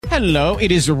Hello,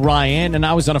 it is Ryan, and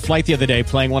I was on a flight the other day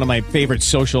playing one of my favorite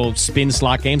social spin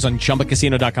slot games on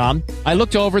ChumbaCasino.com. I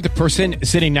looked over at the person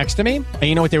sitting next to me, and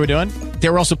you know what they were doing? They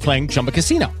were also playing Chumba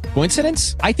Casino.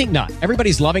 Coincidence? I think not.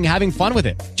 Everybody's loving having fun with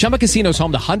it. Chumba Casino is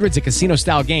home to hundreds of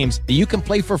casino-style games that you can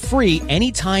play for free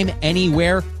anytime,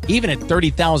 anywhere, even at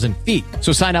 30,000 feet.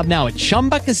 So sign up now at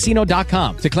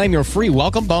ChumbaCasino.com to claim your free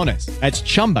welcome bonus. That's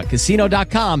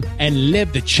ChumbaCasino.com and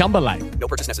live the Chumba life. No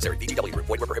purchase necessary. VGW. Void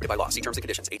where prohibited by law. See terms and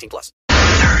conditions. 18+. 30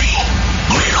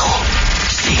 Little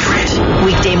Secret.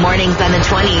 Weekday mornings on the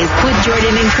 20s with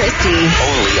Jordan and Christy.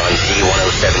 Only on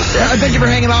Z1077. Thank you for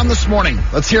hanging on this morning.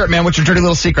 Let's hear it, man. What's your dirty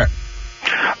little secret?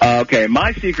 Okay,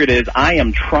 my secret is I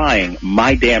am trying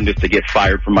my damnedest to get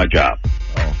fired from my job.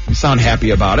 Oh, you sound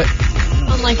happy about it.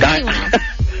 Unlike anyone else.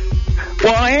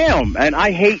 Well, I am, and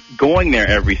I hate going there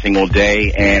every single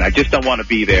day, and I just don't want to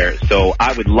be there. So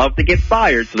I would love to get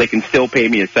fired so they can still pay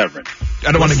me a severance.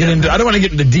 I don't want to get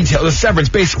into detail. The severance,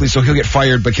 basically, so he'll get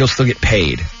fired, but he'll still get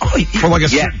paid. For like a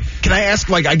Yes. Can I ask,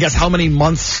 like, I guess, how many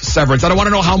months severance? I don't want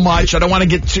to know how much. I don't want to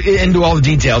get into all the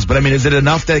details, but I mean, is it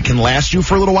enough that it can last you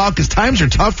for a little while? Because times are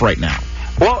tough right now.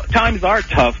 Well, times are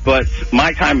tough, but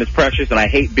my time is precious, and I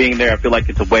hate being there. I feel like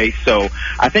it's a waste. So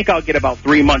I think I'll get about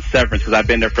 3 months severance because I've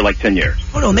been there for like 10 years.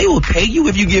 Hold on, they will pay you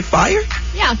if you get fired?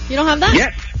 Yeah, you don't have that?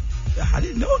 Yes. I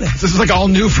didn't know that. This is like all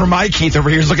new for my Keith over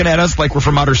here. He's looking at us like we're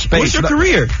from outer space. What's your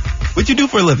career? What you do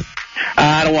for a living?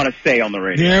 I don't want to say on the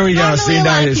radio. There we go. Normally, See, a lot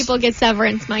now of it is. people get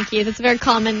severance, Mikey. That's a very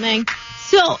common thing.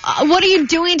 So, what are you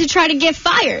doing to try to get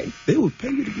fired? They will pay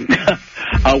you to get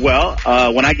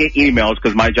fired. When I get emails,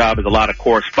 because my job is a lot of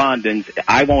correspondence,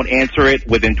 I won't answer it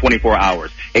within 24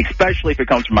 hours, especially if it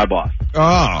comes from my boss.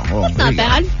 Oh, well, That's there not you go.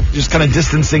 bad. Just kind of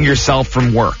distancing yourself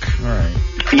from work. All right.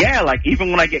 Yeah, like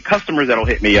even when I get customers that'll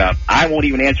hit me up, I won't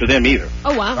even answer them either.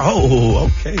 Oh, wow. Oh,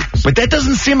 okay. But that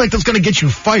doesn't seem like that's going to get you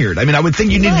fired. I mean, I would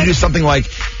think you need to do something like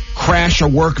crash a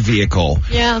work vehicle.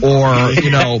 Yeah.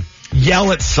 Or,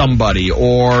 yell at somebody.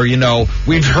 Or,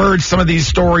 we've heard some of these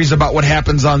stories about what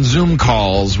happens on Zoom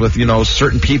calls with,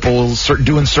 certain people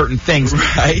doing certain things.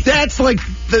 Right. That's like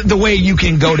the way you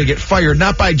can go to get fired,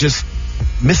 not by just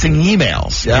missing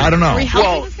emails. Yeah, I don't know. Are we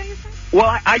helping this guy get fired?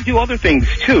 Well, I do other things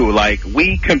too. Like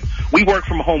we work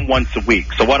from home once a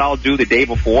week. So what I'll do the day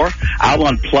before, I'll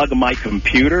unplug my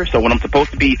computer. So when I'm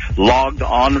supposed to be logged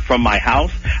on from my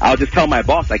house, I'll just tell my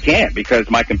boss I can't because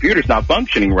my computer's not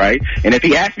functioning right. And if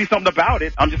he asks me something about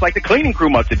it, I'm just like the cleaning crew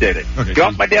must have did it. Okay. Get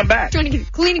off my damn back. Do you want to get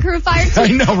the cleaning crew fired too? I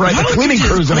know, right? Why The don't cleaning you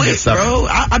just crew's going to quit, get stuff. bro.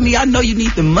 I mean, I know you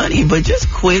need the money, but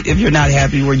just quit if you're not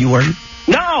happy where you work.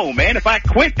 No, man. If I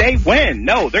quit, they win.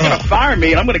 No, they're going to fire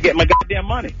me, and I'm going to get my goddamn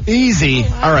money. Easy.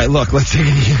 All right, look, let's take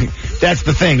it. That's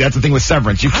the thing. That's the thing with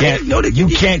severance. You can't. didn't know that You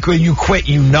you- can't quit. You quit.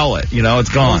 You null it. It's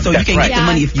gone. So you That's can't right. get the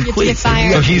money if you you quit. get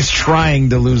fired. So he's trying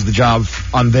to lose the job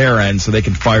on their end so they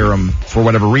can fire him for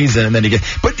whatever reason, and then he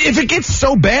gets. But if it gets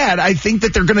so bad, I think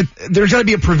that there's going to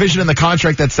be a provision in the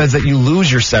contract that says that you lose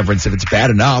your severance if it's bad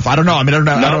enough. I don't know. I mean, I'm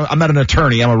not an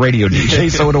attorney. I'm a radio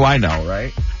DJ, so what do I know,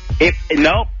 right?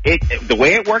 The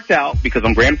way it worked out, because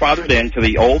I'm grandfathered into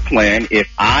the old plan, if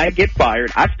I get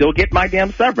fired, I still get my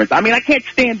damn severance. I mean, I can't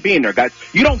stand being there, guys.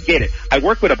 You don't get it. I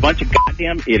work with a bunch of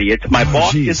goddamn idiots. My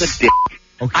boss is a dick.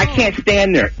 Okay. I can't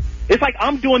stand there. It's like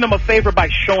I'm doing them a favor by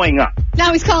showing up.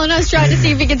 Now he's calling us trying to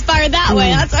see if he gets fired that way.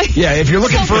 That's why. Yeah, if you're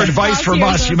looking So for much advice boss from here,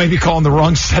 us, so- you may be calling the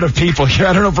wrong set of people here.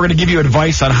 I don't know if we're going to give you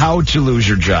advice on how to lose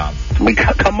your job. I mean,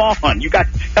 come on. You got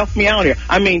to help me out here.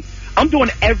 I mean, I'm doing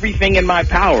everything in my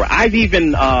power. I've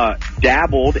even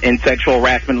dabbled in sexual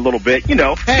harassment a little bit, Hey,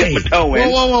 dip my toe in.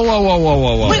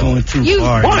 whoa. Wait, Going too you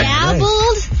far.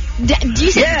 dabbled? Do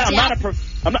you say Yeah,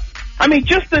 I mean,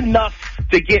 just enough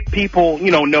to get people,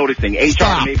 noticing. HR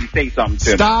Stop. maybe say something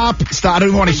to me. Stop. I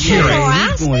don't want to hear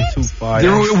it. He's going too far. They're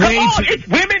Come way on, too. it's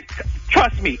women.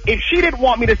 Trust me, if she didn't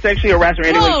want me to sexually harass her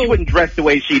anyway, Whoa. she wouldn't dress the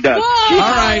way she does. Whoa.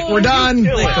 All right, we're done. do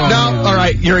it. No, all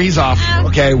right, he's off.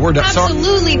 Okay, we're done.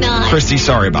 Absolutely not. Christy,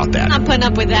 sorry about that. Not putting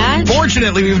up with that.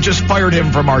 Fortunately, we've just fired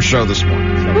him from our show this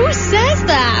morning. Who says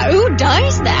that? Who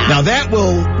does that? Now that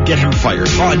will get him fired.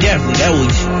 Oh, definitely. That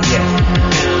was,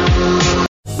 yeah.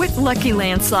 With Lucky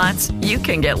Land Slots, you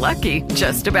can get lucky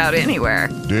just about anywhere.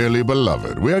 Dearly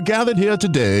beloved, we are gathered here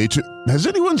today to... Has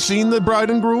anyone seen the bride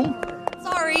and groom?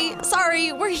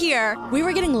 Sorry, we're here. We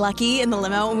were getting lucky in the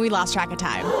limo and we lost track of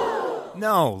time.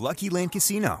 No, Lucky Land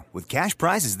Casino, with cash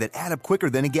prizes that add up quicker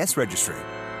than a guest registry.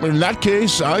 In that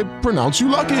case, I pronounce you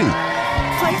lucky.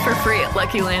 Play for free at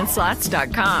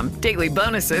LuckyLandSlots.com. Daily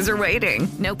bonuses are waiting.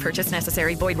 No purchase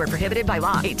necessary. Void where prohibited by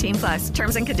law. 18+.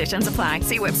 Terms and conditions apply.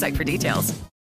 See website for details.